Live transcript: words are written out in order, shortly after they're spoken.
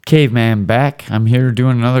Caveman back. I'm here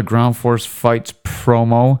doing another Ground Force Fights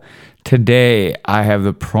promo. Today, I have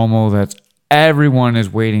the promo that everyone is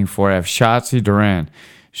waiting for. I have Shotzi Duran.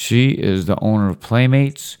 She is the owner of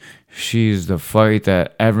Playmates. She's the fight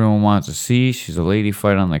that everyone wants to see. She's a lady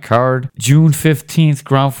fight on the card. June 15th,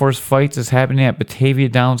 Ground Force Fights is happening at Batavia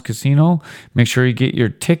Downs Casino. Make sure you get your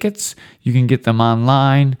tickets. You can get them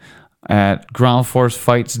online at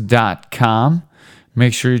groundforcefights.com.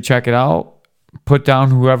 Make sure you check it out. Put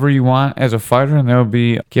down whoever you want as a fighter, and they'll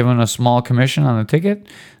be given a small commission on the ticket.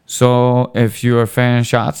 So if you're a fan of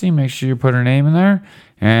Shotzi, make sure you put her name in there,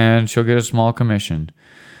 and she'll get a small commission.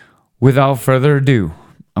 Without further ado,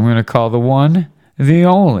 I'm going to call the one, the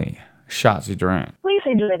only, Shotzi Duran. Please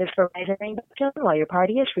enjoy this Verizon ringtone while your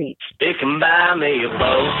party is reached. You can buy me a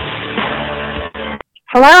boat.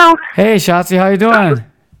 Hello. Hey, Shotzi, how you doing?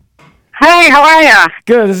 Hey, how are ya?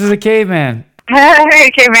 Good, this is a Caveman.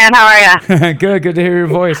 Hey, Caveman, how are ya? Good to hear your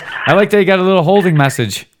voice. I like that you got a little holding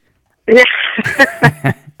message. Yeah.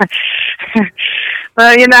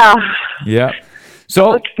 Well, Yep.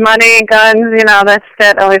 So, money, guns,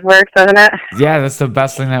 that always works, doesn't it? yeah, that's the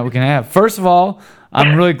best thing that we can have. First of all,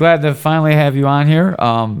 I'm really glad to finally have you on here.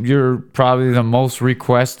 You're probably the most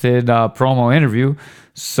requested promo interview,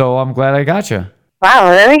 so I'm glad I got you.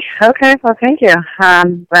 Wow, really? Okay, well, thank you.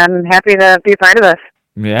 I'm happy to be a part of this.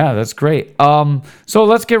 Yeah, that's great. So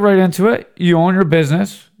let's get right into it. You own your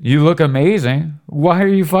business. You look amazing. Why are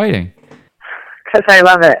you fighting? Because I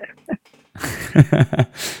love it.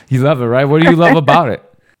 You love it, right? What do you love about it?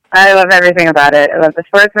 I love everything about it. I love the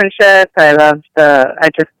sportsmanship. I love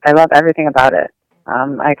everything about it.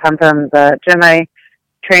 I come from the gym I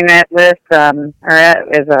train with, we're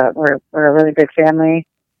a really big family,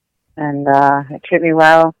 and they treat me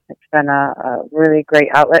well. It's been a really great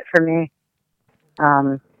outlet for me.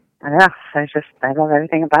 I love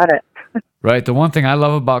everything about it. Right. The one thing I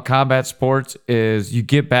love about combat sports is you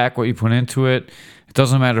get back what you put into it. It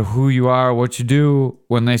doesn't matter who you are, what you do.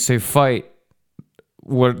 When they say fight,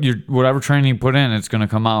 whatever training you put in, it's going to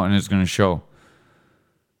come out and it's going to show.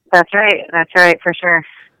 That's right. That's right, for sure.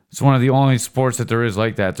 It's one of the only sports that there is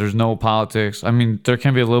like that. There's no politics. I mean, there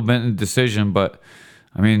can be a little bit in decision, but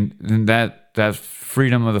I mean, in that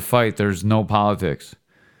freedom of the fight, there's no politics.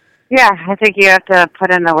 Yeah, I think you have to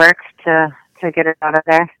put in the work to get it out of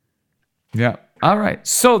there. Yeah. All right.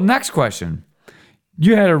 So next question.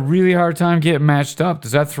 You had a really hard time getting matched up.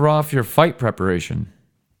 Does that throw off your fight preparation?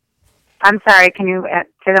 I'm sorry. Can you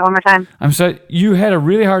say that one more time? I'm sorry. You had a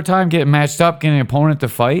really hard time getting matched up, getting an opponent to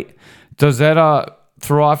fight. Does that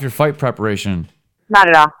throw off your fight preparation? Not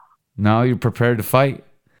at all. No, you're prepared to fight?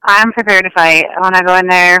 I'm prepared to fight. I want to go in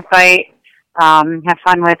there, fight, have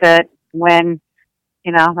fun with it, win,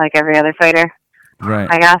 like every other fighter. Right.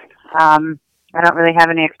 I guess. I don't really have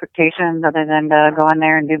any expectations other than to go in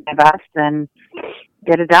there and do my best and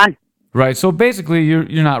get it done. Right. So basically,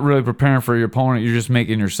 you're not really preparing for your opponent. You're just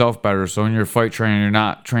making yourself better. So in your fight training, you're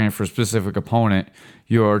not training for a specific opponent.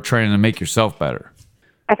 You're training to make yourself better.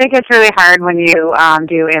 I think it's really hard when you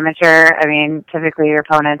do amateur. I mean, typically your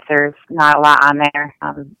opponents, there's not a lot on there.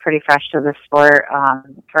 I'm pretty fresh to the sport.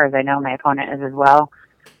 As far as I know, my opponent is as well.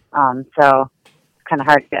 So it's kind of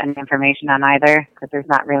hard to get any information on either because there's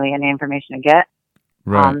not really any information to get.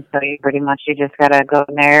 Right. So you just got to go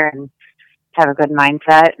in there and have a good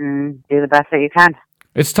mindset and do the best that you can.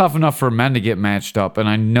 It's tough enough for men to get matched up, and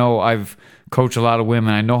I know I've coached a lot of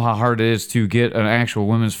women. I know how hard it is to get an actual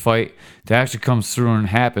women's fight that actually comes through and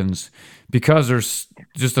happens because there's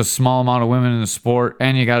just a small amount of women in the sport,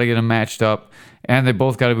 and you got to get them matched up, and they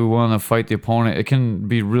both got to be willing to fight the opponent. It can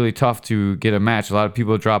be really tough to get a match. A lot of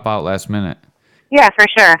people drop out last minute. Yeah, for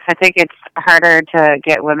sure. I think it's harder to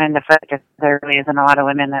get women to fight because there really isn't a lot of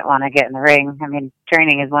women that want to get in the ring. I mean,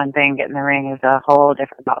 training is one thing. Getting in the ring is a whole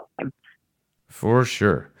different ballgame. For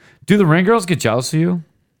sure. Do the ring girls get jealous of you?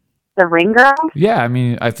 The ring girls? Yeah, I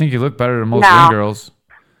mean, I think you look better than most No. ring girls.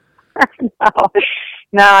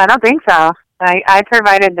 No, I don't think so. I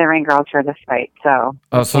provided the ring girls for this fight, so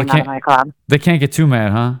Oh, so came out of my club. they can't get too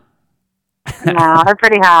mad, huh? No, they're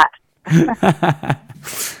pretty hot.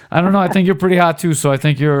 I don't know. I think you're pretty hot too, so I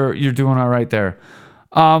think you're doing all right there.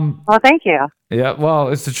 Well, thank you. Yeah, well,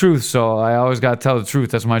 it's the truth, so I always got to tell the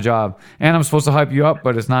truth. That's my job. And I'm supposed to hype you up,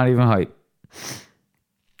 but it's not even hype.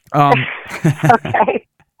 Okay.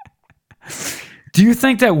 Do you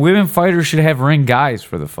think that women fighters should have ring guys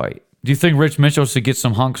for the fight? Do you think Rich Mitchell should get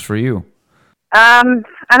some hunks for you?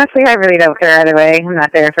 Honestly, I really don't care either way. I'm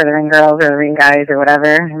not there for the ring girls or the ring guys or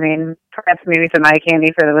whatever. I mean, perhaps maybe some eye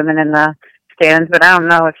candy for the women in the stands, but I don't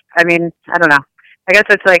know. I don't know. I guess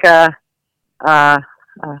it's like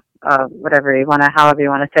whatever you want to, however you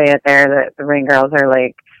want to say it there, that the ring girls are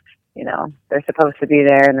like they're supposed to be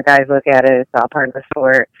there, and the guys look at it. It's all part of the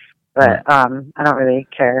sport. But I don't really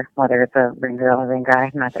care whether it's a ring girl or ring guy.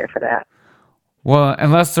 I'm not there for that. Well,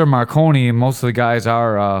 unless they're Marconi, most of the guys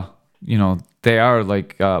are, they are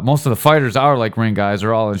like, most of the fighters are like ring guys.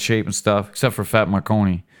 They're all in shape and stuff, except for Fat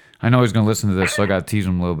Marconi. I know he's going to listen to this, so I got to tease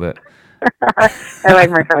him a little bit. I like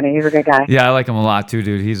Marconi. He's a good guy. Yeah, I like him a lot too,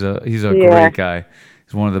 dude. He's a great guy.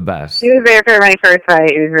 He's one of the best. He was there for my first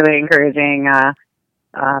fight. He was really encouraging,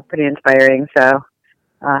 pretty inspiring. So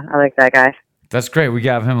I like that guy. That's great. We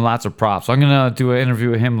gave him lots of props. I'm going to do an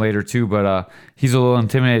interview with him later too, but he's a little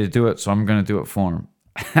intimidated to do it, so I'm going to do it for him.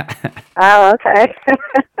 Oh, okay.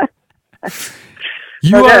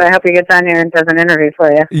 Good. I hope he gets on here and does an interview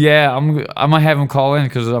for you. Yeah, I might have him call in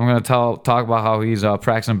because I'm going to talk about how he's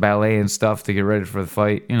practicing ballet and stuff to get ready for the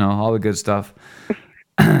fight. All the good stuff.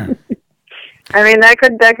 I mean, that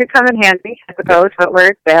could come in handy, I suppose.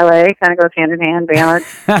 Footwork, ballet, kind of goes hand in hand, balance.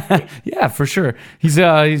 Yeah, for sure. He's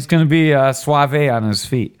going to be suave on his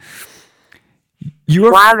feet.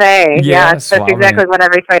 Suave, yeah, that's suave. exactly what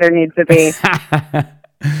every fighter needs to be.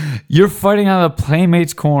 You're fighting on the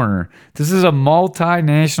Playmates Corner. This is a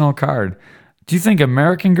multinational card. Do you think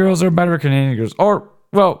American girls are better or Canadian girls? Or,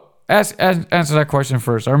 well, answer that question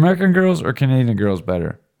first. Are American girls or Canadian girls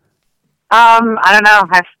better? I don't know.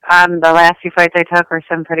 The last few fights I took were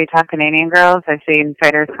some pretty tough Canadian girls. I've seen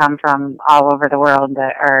fighters come from all over the world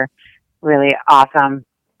that are really awesome.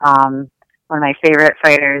 One of my favorite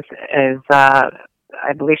fighters is, I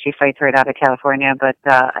believe she fights right out of California, but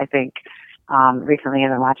I think recently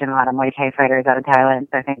I've been watching a lot of Muay Thai fighters out of Thailand.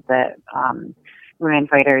 So I think that women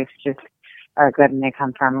fighters just are good and they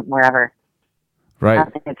come from wherever. Right. I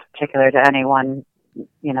don't think it's particular to any one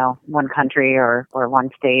country or one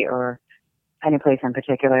state or any place in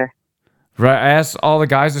particular. Right. I asked all the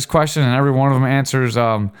guys this question, and every one of them answers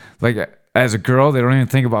like as a girl, they don't even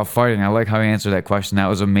think about fighting. I like how you answered that question. That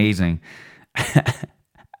was amazing.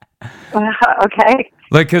 Okay.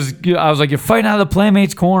 Like, because I was like, you're fighting out of the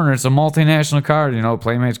Playmates Corner. It's a multinational card,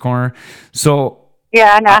 Playmates Corner. So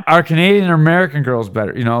yeah, I know. Are Canadian or American girls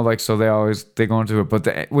better? So they go into it. But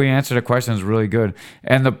the way you answer the question is really good.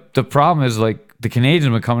 And the problem is, like, the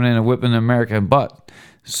Canadians were coming in and whipping the American butt.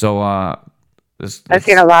 So I've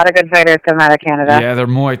seen a lot of good fighters come out of Canada. Yeah, their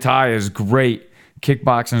Muay Thai is great.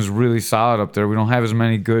 Kickboxing is really solid up there. We don't have as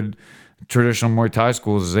many good traditional Muay Thai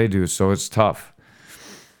schools as they do, so it's tough.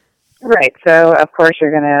 Right. So, of course, you're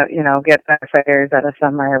going to, get better fighters out of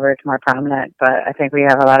somewhere where it's more prominent. But I think we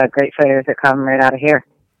have a lot of great fighters that come right out of here.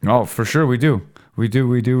 Oh, for sure we do. We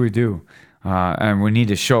do. And we need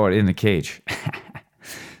to show it in the cage.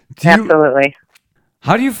 Absolutely.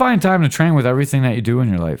 How do you find time to train with everything that you do in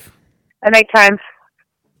your life? I make time.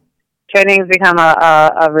 Training has become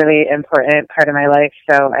a really important part of my life,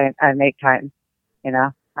 so I make time.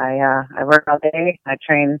 I work all day. I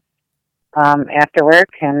train after work,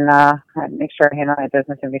 and I make sure I handle my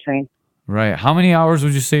business in between. Right. How many hours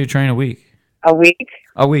would you say you train a week? A week?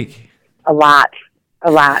 A week. A lot.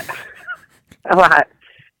 A lot.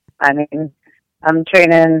 I mean, I'm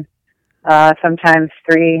training sometimes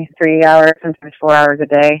 3 hours, sometimes 4 hours a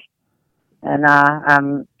day. And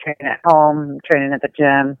I'm training at home, training at the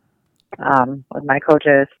gym with my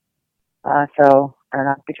coaches. So, I don't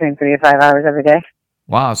know, between 3 to 5 hours every day.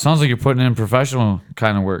 Wow, it sounds like you're putting in professional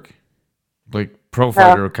kind of work, like pro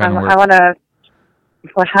fighter kind of work. I want to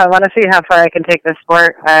see how far I can take this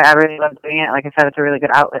sport. I really love doing it. Like I said, it's a really good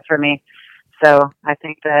outlet for me. So I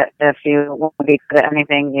think that if you want to be good at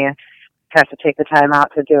anything, you have to take the time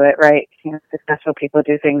out to do it right. Successful people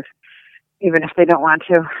do things even if they don't want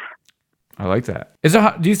to. I like that.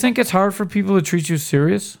 Do you think it's hard for people to treat you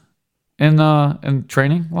serious in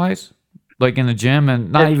training wise, like in the gym,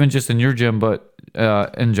 and not even just in your gym, but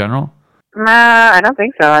in general? I don't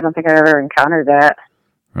think so. I don't think I've ever encountered that.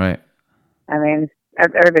 Right. I mean,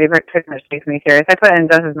 everybody pretty much takes me serious. I put in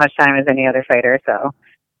just as much time as any other fighter, so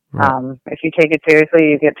right. If you take it seriously,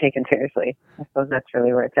 you get taken seriously. I suppose that's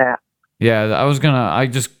really where it's at. Yeah, I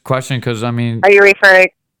just questioned because, I mean... Are you referring?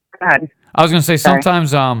 Go ahead. I was going to say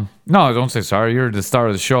sometimes... No, don't say sorry. You're the star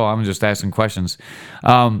of the show. I'm just asking questions.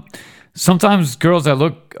 Sometimes girls that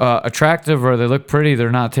look attractive or they look pretty,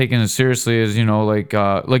 they're not taken as seriously as,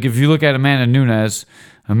 like if you look at Amanda Nunes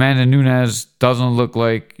doesn't look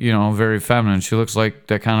like, very feminine. She looks like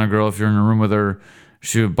that kind of girl. If you're in a room with her,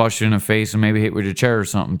 she would bust you in the face and maybe hit with your chair or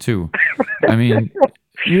something too. I mean,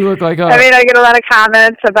 you look like I get a lot of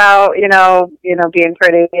comments about, being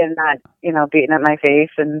pretty and not, beating at my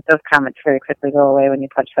face, and those comments very quickly go away when you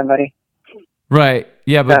punch somebody. Right.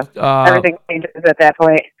 Yeah, but so everything changes at that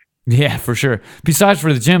point. Yeah, for sure. Besides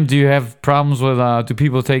for the gym, do you have problems with do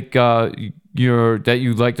people take your that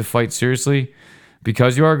you like to fight seriously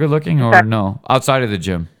because you are good looking or no? Outside of the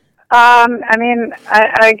gym. I mean,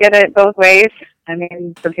 I get it both ways. I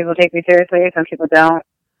mean, some people take me seriously, some people don't.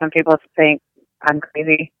 Some people think I'm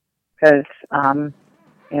crazy because, I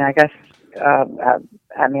guess,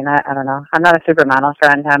 I mean, I don't know. I'm not a supermodel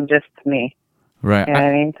friend. I'm just me. Right. You know what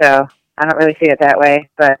I mean? So I don't really see it that way.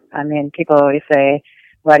 But, I mean, people always say,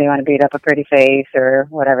 why do you want to beat up a pretty face or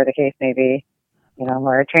whatever the case may be?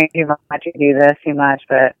 Or train too much, you do this too much.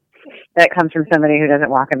 But that comes from somebody who doesn't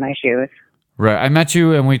walk in my shoes. Right. I met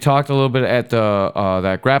you and we talked a little bit at the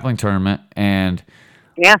that grappling tournament, and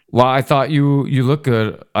yeah, while I thought you looked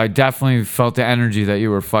good, I definitely felt the energy that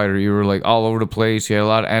you were a fighter. You were like all over the place. You had a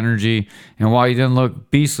lot of energy, and while you didn't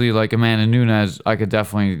look beastly like Amanda Nunes, I could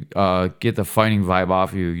definitely get the fighting vibe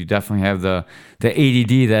off you. You definitely have the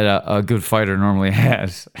ADD that a good fighter normally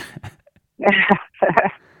has.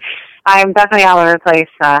 I'm definitely all over the place.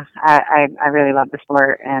 I really love the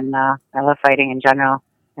sport, and I love fighting in general.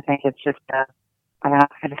 I think it's just, I don't know,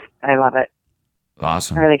 I love it.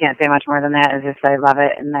 Awesome. I really can't say much more than that. It's just I love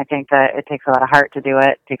it, and I think that it takes a lot of heart to do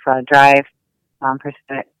it. It takes a lot of drive,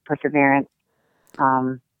 perseverance,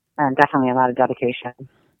 and definitely a lot of dedication,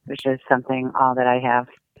 which is something all that I have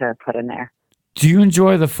to put in there. Do you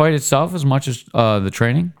enjoy the fight itself as much as the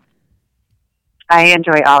training? I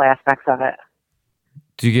enjoy all aspects of it.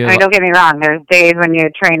 Don't get me wrong. There's days when you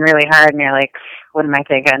train really hard and you're like, what am I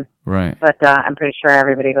thinking? Right. But I'm pretty sure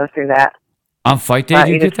everybody goes through that. On fight day,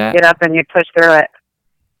 do you get that? Get up and you push through it.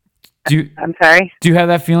 I'm sorry? Do you have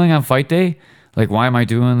that feeling on fight day? Like, why am I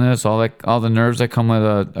doing this? All the nerves that come with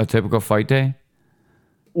a typical fight day?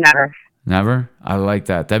 Never. Never? I like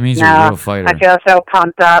that. That means you're a real fighter. I feel so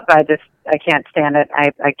pumped up. I can't stand it.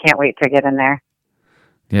 I can't wait to get in there.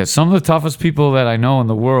 Yeah, some of the toughest people that I know in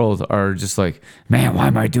the world are just like, man, why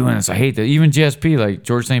am I doing this? I hate that. Even GSP, like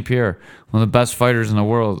George St. Pierre, one of the best fighters in the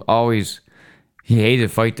world, he hated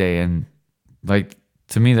fight day. And like,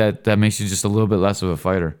 to me, that makes you just a little bit less of a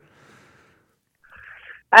fighter.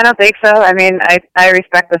 I don't think so. I mean, I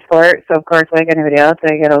respect the sport. So, of course, like anybody else,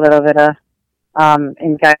 I get a little bit of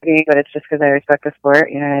anxiety, but it's just because I respect the sport,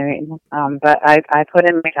 you know what I mean? But I put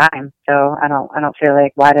in my time, so I don't feel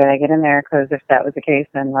like, why did I get in there? Because if that was the case,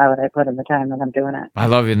 then why would I put in the time that I'm doing it? I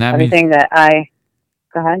love you, and that everything means,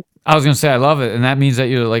 go ahead. I was gonna say I love it, and that means that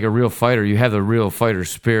you're like a real fighter. You have the real fighter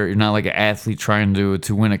spirit. You're not like an athlete trying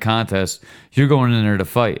to win a contest. You're going in there to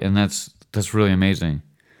fight, and that's really amazing.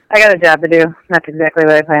 I got a job to do. That's exactly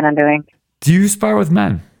what I plan on doing. Do you spar with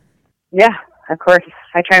men? Yeah, of course.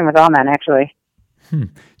 I train with all men, actually.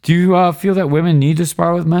 Do you feel that women need to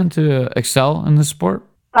spar with men to excel in the sport?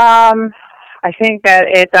 I think that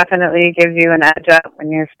it definitely gives you an edge up when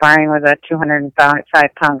you're sparring with a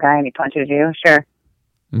 205-pound guy and he punches you, sure.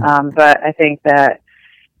 But I think that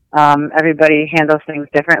everybody handles things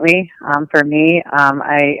differently. For me,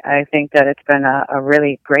 I think that it's been a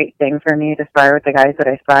really great thing for me to spar with the guys that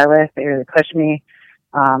I spar with. They really push me.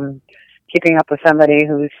 Keeping up with somebody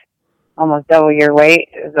who's almost double your weight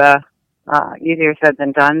is easier said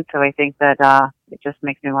than done. So I think that it just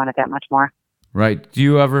makes me want it that much more. Right. Do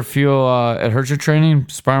you ever feel it hurts your training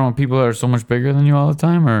sparring with people that are so much bigger than you all the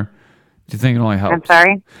time, or do you think it only helps? I'm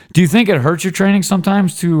sorry? Do you think it hurts your training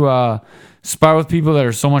sometimes to spar with people that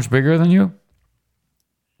are so much bigger than you?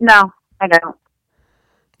 No, I don't.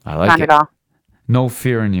 I like Not it. at all. No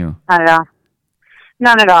fear in you. Not at all.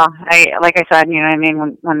 None at all. Like I said, you know what I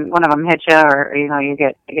mean? When one of them hits you, or you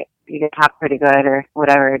get popped pretty good or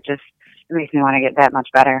whatever, it makes me want to get that much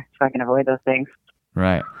better so I can avoid those things.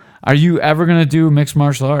 Right. Are you ever going to do mixed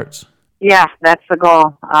martial arts? Yeah, that's the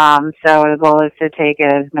goal. So the goal is to take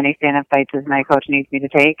as many stand-up fights as my coach needs me to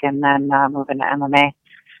take, and then move into MMA.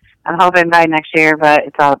 I'm hoping by next year, but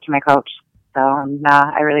it's all up to my coach. So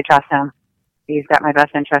I really trust him. He's got my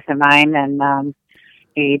best interest in mind, and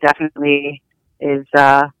he definitely is.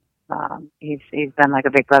 He's been like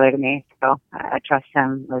a big brother to me. So I trust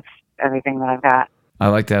him with everything that I've got. I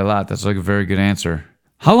like that a lot. That's like a very good answer.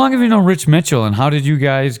 How long have you known Rich Mitchell, and how did you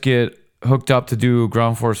guys get hooked up to do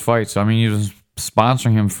Ground Force fights? I mean, you've been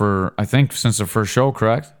sponsoring him for, I think, since the first show,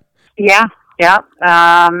 correct? Yeah.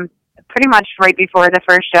 Pretty much right before the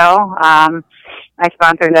first show, I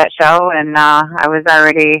sponsored that show, and I was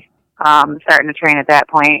already starting to train at that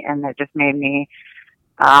point, and it just made me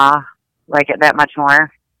like it that much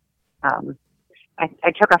more.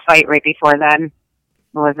 I took a fight right before then.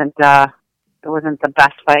 It wasn't the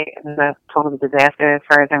best fight. It was a total disaster as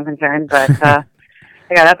far as I'm concerned, but I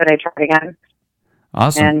got up and I tried again.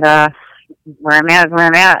 Awesome. And where I'm at is where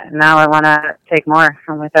I'm at. Now I want to take more.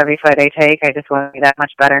 And with every fight I take, I just want to be that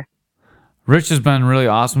much better. Rich has been really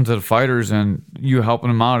awesome to the fighters, and you helping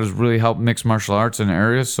him out has really helped mixed martial arts in the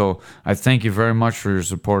area. So I thank you very much for your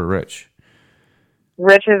support, Rich.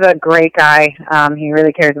 Rich is a great guy. He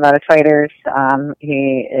really cares about his fighters.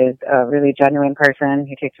 He is a really genuine person.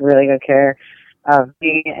 He takes really good care of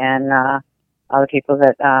me and all the people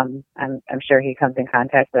that I'm sure he comes in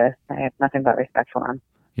contact with. I have nothing but respect for him.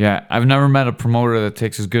 Yeah, I've never met a promoter that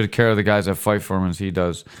takes as good care of the guys that fight for him as he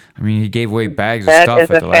does. I mean, he gave away bags of stuff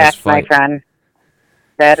at the last fight. That is a fact, my friend.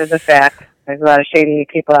 That is a fact. There's a lot of shady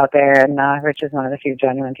people out there, and Rich is one of the few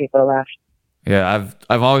genuine people left. Yeah,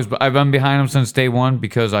 I've been behind him since day one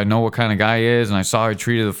because I know what kind of guy he is, and I saw how he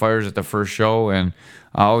treated the fighters at the first show, and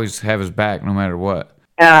I always have his back no matter what.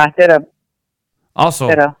 Ditto. Also,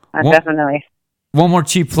 Definitely. One more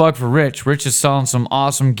cheap plug for Rich. Rich is selling some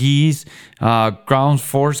awesome gis, Ground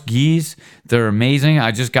Force gis. They're amazing.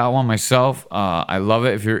 I just got one myself. I love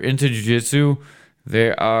it. If you're into jiu-jitsu,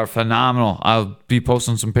 they are phenomenal. I'll be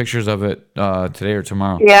posting some pictures of it today or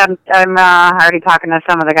tomorrow. Yeah, I'm already talking to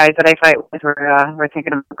some of the guys that I fight with. We're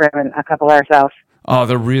thinking of grabbing a couple ourselves. Oh,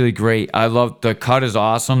 they're really great. I love the cut is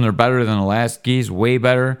awesome. They're better than the last gis, way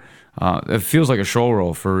better. It feels like a show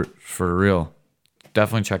roll for real.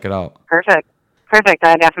 Definitely check it out. Perfect.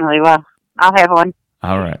 I definitely will. I'll have one.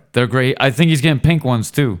 All right. They're great. I think he's getting pink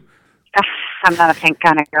ones too. I'm not a pink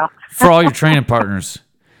kind of girl. For all your training partners.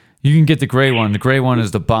 You can get the gray one. The gray one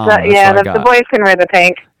is the bomb. The boys can wear the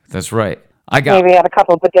pink. That's right. I got maybe add a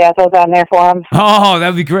couple of bedazzles on there for them. Oh,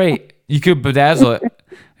 that'd be great. You could bedazzle it.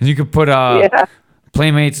 And you could put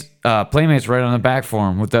Playmates right on the back for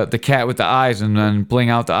him with the cat with the eyes and then bling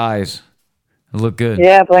out the eyes. It'll look good.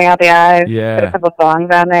 Yeah, bling out the eyes. Yeah. Put a couple songs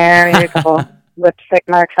on there. Maybe a couple lipstick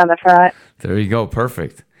marks on the front. There you go.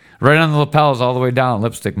 Perfect. Right on the lapels all the way down,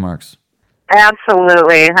 lipstick marks.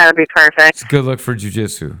 Absolutely. That would be perfect. It's a good look for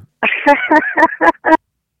jiu-jitsu.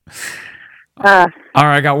 All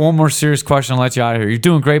right, I got one more serious question. I'll let you out of here. You're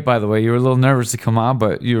doing great, by the way. You were a little nervous to come on,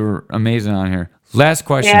 but you were amazing on here. Last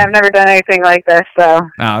question. Yeah, I've never done anything like this, so.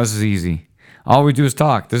 No, this is easy. All we do is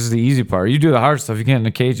talk. This is the easy part. You do the hard stuff. You get in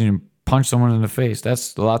the cage and you punch someone in the face.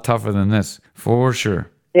 That's a lot tougher than this, for sure.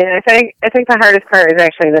 Yeah, I think the hardest part is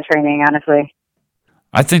actually the training, honestly.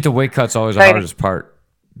 I think the weight cut's always the hardest part.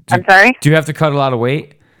 I'm sorry? Do you have to cut a lot of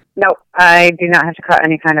weight? No, I do not have to cut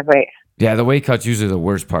any kind of weight. Yeah, the weight cut's usually the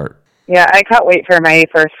worst part. Yeah, I cut weight for my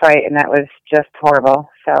first fight, and that was just horrible.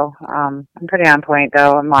 So I'm pretty on point,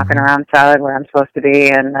 though. I'm walking around solid where I'm supposed to be,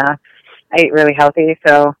 and I eat really healthy,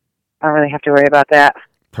 so I don't really have to worry about that.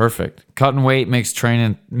 Perfect. Cutting weight makes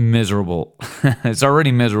training miserable. It's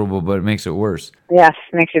already miserable, but it makes it worse. Yes,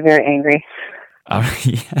 makes you very angry.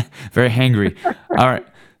 Yeah, very hangry. All right.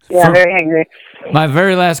 Yeah, very angry. My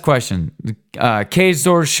very last question. Cage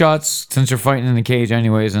door shuts, since you're fighting in the cage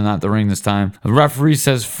anyways and not the ring this time. The referee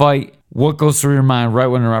says fight. What goes through your mind right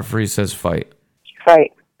when the referee says fight?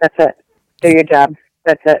 Fight. That's it. Do your job.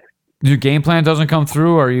 That's it. Your game plan doesn't come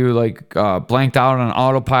through? Are you like blanked out on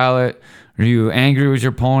autopilot? Are you angry with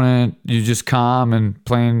your opponent? You just calm and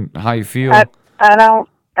playing how you feel? I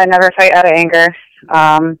never fight out of anger.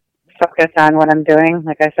 Focus on what I'm doing.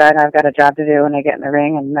 Like I said, I've got a job to do when I get in the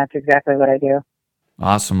ring, and that's exactly what I do.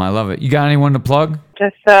 Awesome. I love it. You got anyone to plug?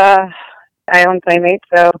 Just, I own Playmates,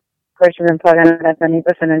 so of course you've been plugging it. I've been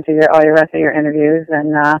listening to all your rest of your interviews,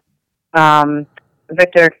 and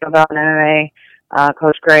Victor Kilbell MMA,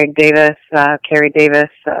 Coach Greg Davis, Kerry Davis,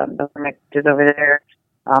 those are my coaches over there,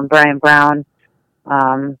 Brian Brown,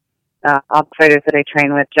 all the fighters that I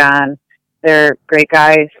train with, John. They're great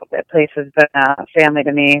guys. That place has been a family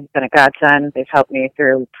to me, been a godsend. They've helped me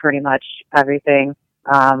through pretty much everything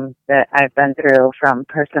that I've been through, from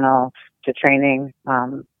personal to training.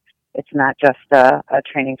 It's not just a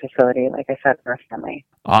training facility. Like I said, we're a family.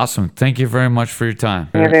 Awesome. Thank you very much for your time.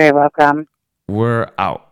 You're very welcome. We're out.